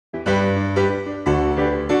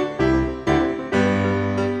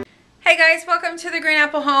guys, welcome to the Green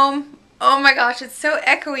Apple Home. Oh my gosh, it's so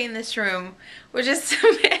echoey in this room, which is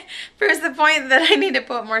proves the point that I need to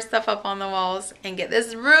put more stuff up on the walls and get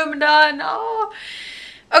this room done. Oh,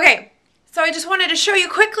 okay. So I just wanted to show you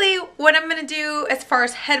quickly what I'm gonna do as far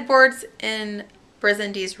as headboards in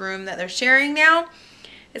Brizendy's room that they're sharing now.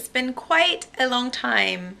 It's been quite a long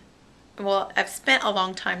time. Well, I've spent a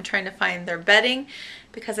long time trying to find their bedding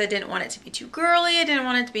because I didn't want it to be too girly. I didn't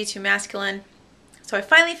want it to be too masculine. So I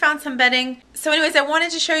finally found some bedding. So anyways, I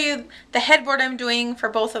wanted to show you the headboard I'm doing for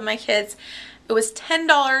both of my kids. It was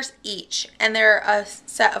 $10 each, and they're a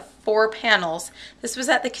set of 4 panels. This was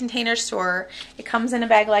at the Container Store. It comes in a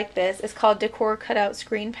bag like this. It's called Decor Cutout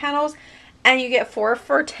Screen Panels, and you get 4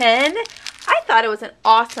 for $10. I thought it was an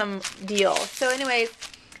awesome deal. So anyways,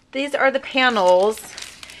 these are the panels,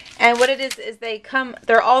 and what it is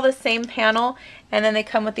they're all the same panel, and then they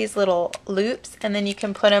come with these little loops, and then you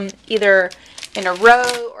can put them either in a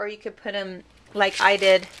row, or you could put them like I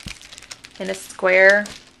did in a square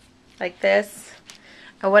like this.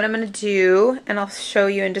 And what I'm going to do, and I'll show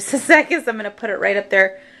you in just a sec, is I'm going to put it right up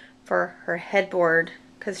there for her headboard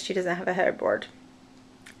because she doesn't have a headboard.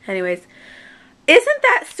 Anyways, isn't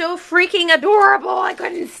that so freaking adorable? I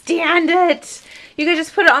couldn't stand it. You could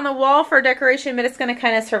just put it on the wall for decoration, but it's going to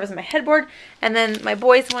kind of serve as my headboard. And then my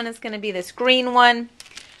boys' one is going to be this green one.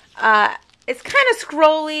 It's kind of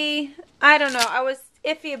scrolly. I don't know. I was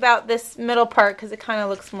iffy about this middle part because it kind of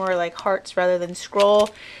looks more like hearts rather than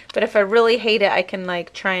scroll. But if I really hate it, I can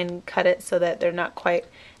like try and cut it so that they're not quite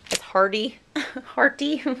as hearty.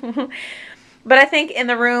 But I think in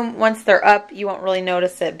the room, once they're up, you won't really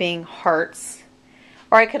notice it being hearts.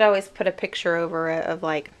 Or I could always put a picture over it of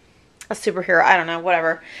like a superhero. I don't know,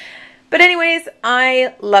 whatever. But anyways,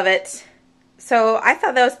 I love it. So I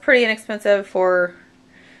thought that was pretty inexpensive for,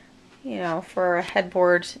 you know, for a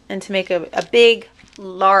headboard, and to make a big,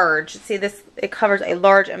 large, see this, it covers a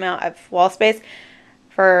large amount of wall space.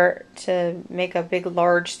 To make a big,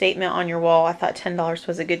 large statement on your wall, I thought $10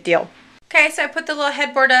 was a good deal. Okay, so I put the little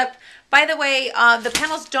headboard up. By the way, the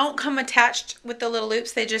panels don't come attached with the little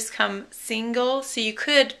loops, they just come single, so you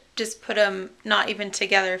could just put them not even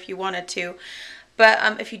together if you wanted to.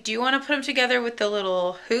 But if you do want to put them together with the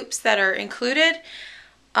little hoops that are included,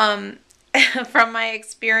 from my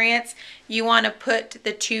experience, you want to put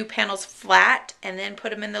the 2 panels flat and then put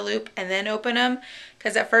them in the loop and then open them.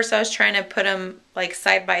 Because at first I was trying to put them like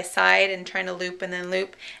side by side and trying to loop and then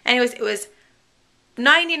loop. Anyways, it was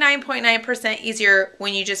 99.9% easier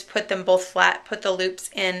when you just put them both flat, put the loops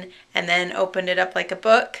in, and then opened it up like a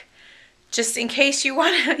book. Just in case you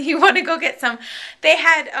want to go get some. They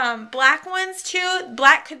had black ones too.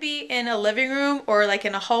 Black could be in a living room or like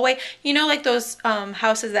in a hallway. You know, like those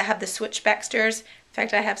houses that have the switchback stairs. In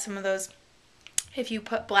fact, I have some of those. If you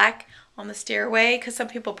put black on the stairway, because some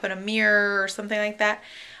people put a mirror or something like that.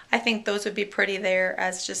 I think those would be pretty there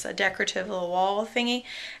as just a decorative little wall thingy.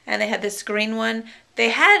 And they had this green one.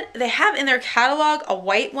 They have in their catalog a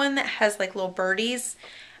white one that has like little birdies,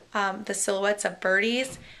 the silhouettes of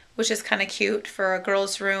birdies, which is kind of cute for a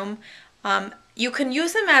girl's room. You can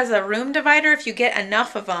use them as a room divider if you get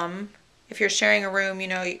enough of them. If you're sharing a room, you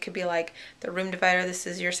know, it could be like the room divider, this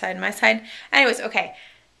is your side, my side. Anyways, okay,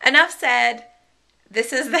 enough said.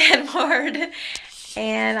 This is the headboard,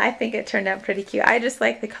 and I think it turned out pretty cute. I just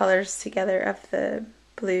like the colors together of the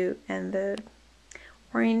blue and the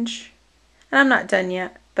orange. And I'm not done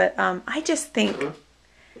yet, but I just think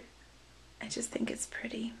it's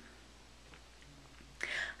pretty.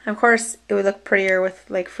 And of course, it would look prettier with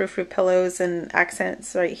like frou-frou pillows and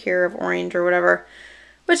accents right here of orange or whatever,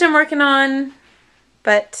 which I'm working on.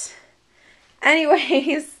 But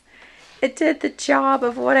anyways, it did the job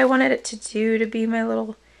of what I wanted it to do, to be my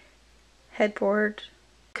little headboard.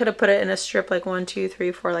 Could have put it in a strip like 1, 2,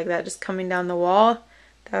 3, 4 like that, just coming down the wall.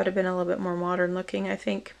 That would have been a little bit more modern looking, I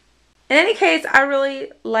think. In any case, I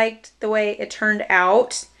really liked the way it turned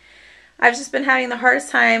out. I've just been having the hardest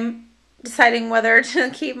time deciding whether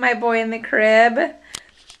to keep my boy in the crib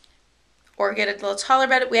or get a little taller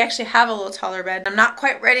bed. We actually have a little taller bed. I'm not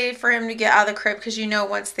quite ready for him to get out of the crib because you know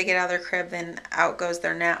once they get out of their crib, then out goes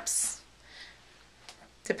their naps,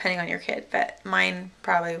 depending on your kid. But mine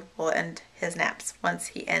probably will end his naps once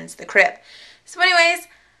he ends the crib. So anyways,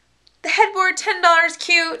 the headboard, $10,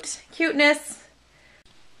 cuteness.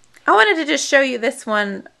 I wanted to just show you this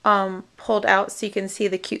one pulled out so you can see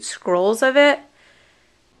the cute scrolls of it.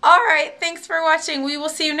 Alright, thanks for watching. We will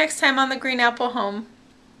see you next time on the Green Apple Home.